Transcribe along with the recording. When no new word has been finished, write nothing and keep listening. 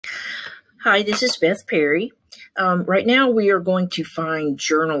Hi, this is Beth Perry. Right now we are going to find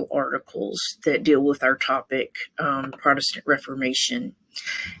journal articles that deal with our topic, Protestant Reformation.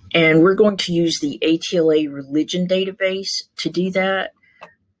 And we're going to use the ATLA religion database to do that.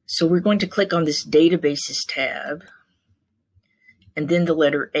 So we're going to click on this databases tab and then the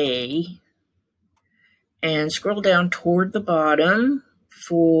letter A and scroll down toward the bottom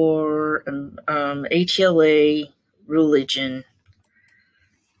for ATLA religion.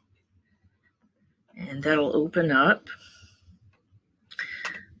 And that'll open up.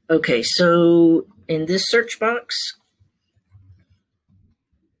 Okay, so in this search box,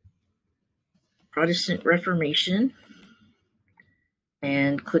 Protestant Reformation,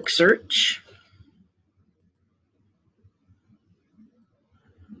 and click search.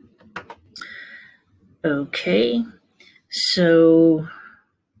 Okay, so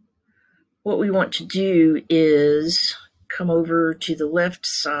what we want to do is come over to the left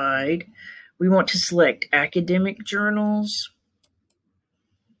side. We want to select academic journals.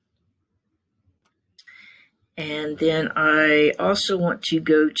 And then I also want to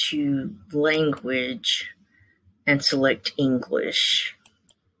go to language and select English.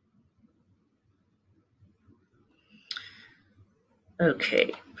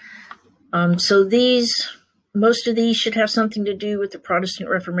 Okay, so most of these should have something to do with the Protestant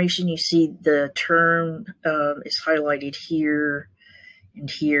Reformation. You see the term is highlighted here and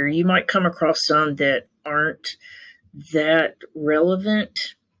here. You might come across some that aren't that relevant.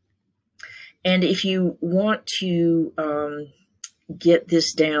 And if you want to get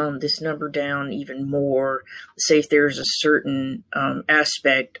this number down even more, say if there's a certain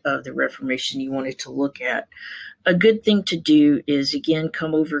aspect of the Reformation you wanted to look at, a good thing to do is, again,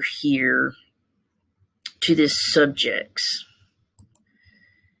 come over here to this subjects.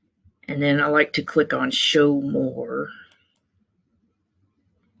 And then I like to click on show more.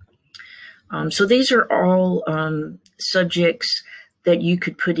 So these are all subjects that you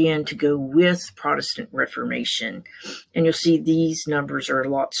could put in to go with Protestant Reformation. And you'll see these numbers are a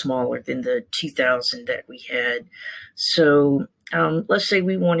lot smaller than the 2,000 that we had. So let's say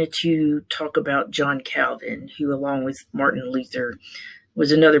we wanted to talk about John Calvin, who along with Martin Luther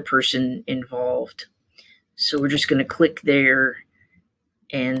was another person involved. So we're just going to click there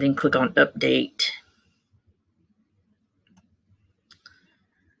and then click on update.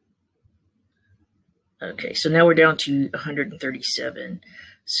 Okay, so now we're down to 137.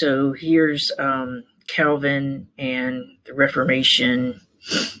 So here's Calvin and the Reformation.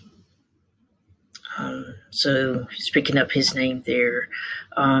 So he's picking up his name there.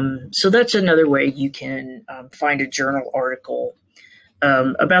 So that's another way you can find a journal article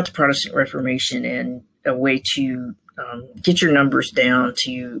about the Protestant Reformation and a way to get your numbers down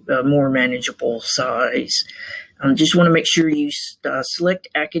to a more manageable size. Just want to make sure you select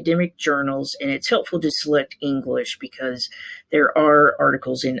academic journals, and it's helpful to select English because there are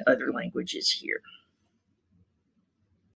articles in other languages here.